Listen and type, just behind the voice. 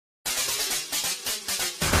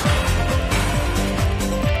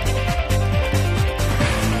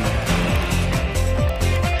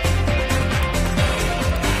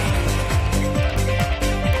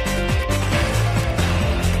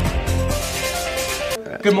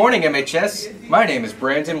Good morning, MHS. My name is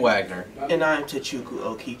Brandon Wagner. And I'm Tachuku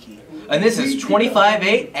Okiki. And this is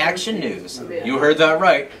 25/8 Action News. You heard that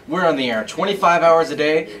right. We're on the air 25 hours a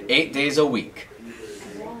day, 8 days a week.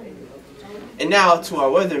 And now to our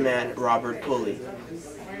weatherman, Robert Pulley.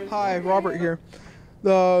 Hi, Robert here.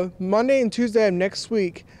 The Monday and Tuesday of next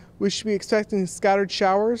week, we should be expecting scattered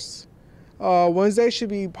showers. Wednesday should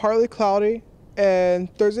be partly cloudy,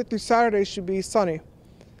 and Thursday through Saturday should be sunny.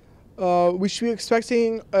 We should be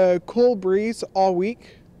expecting a cool breeze all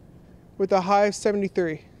week with a high of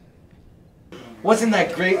 73. Wasn't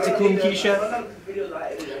that great, Takun Keisha?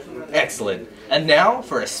 Excellent. And now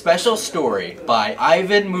for a special story by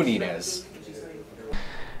Ivan Munez.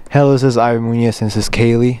 Hello, this is Ivan Munez and this is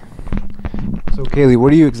Kaylee. So Kaylee, what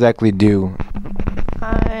do you exactly do?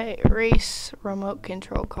 I race remote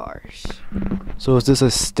control cars. So is this a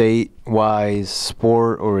state-wise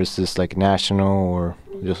sport, or is this like national, or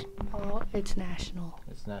just... Oh, it's national.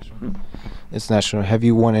 It's national. It's national. Have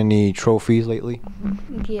you won any trophies lately?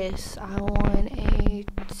 Yes, I won a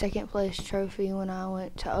second place trophy when I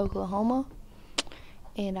went to Oklahoma.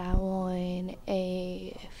 And I won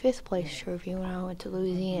a 5th place trophy when I went to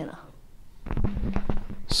Louisiana.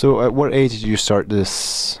 So at what age did you start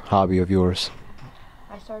this hobby of yours?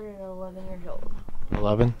 I started at 11 years old.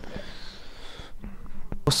 11?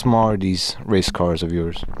 How small are these race cars of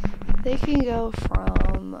yours? They can go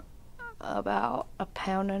from about 1.5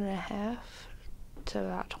 pounds to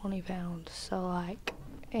about 20 pounds. So like,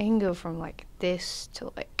 it can go from like this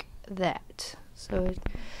to like that. So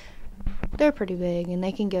they're pretty big, and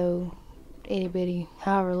they can go itty bitty,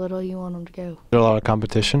 however little you want them to go. Is there a lot of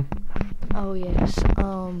competition? Oh yes,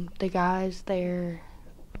 the guys there,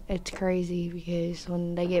 it's crazy because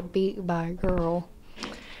when they get beat by a girl,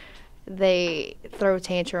 they throw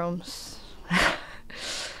tantrums.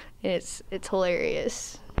 It's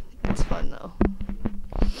hilarious. It's fun though.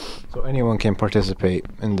 So anyone can participate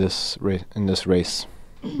in this race,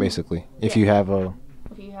 basically. If you have a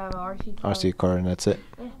RC car, and that's it.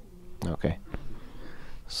 Yeah. Okay.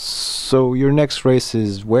 So your next race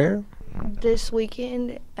is where? This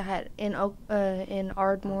weekend in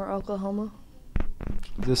Ardmore, Oklahoma.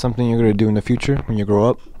 Is this something you're gonna do in the future when you grow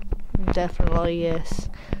up? Definitely, yes.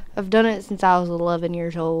 I've done it since I was 11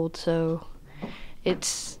 years old, so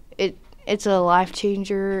it's a life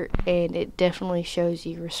changer, and it definitely shows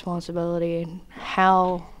you responsibility and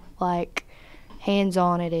how like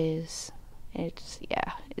hands-on it is. It's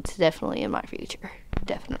definitely in my future.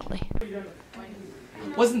 Definitely.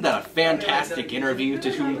 Wasn't that a fantastic interview,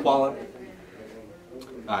 Tatum Qualip?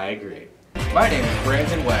 I agree. My name is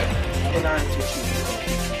Brandon Wagner. And I'm Tachuku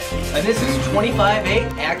Okiki. And this is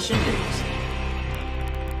 25/8 Action News.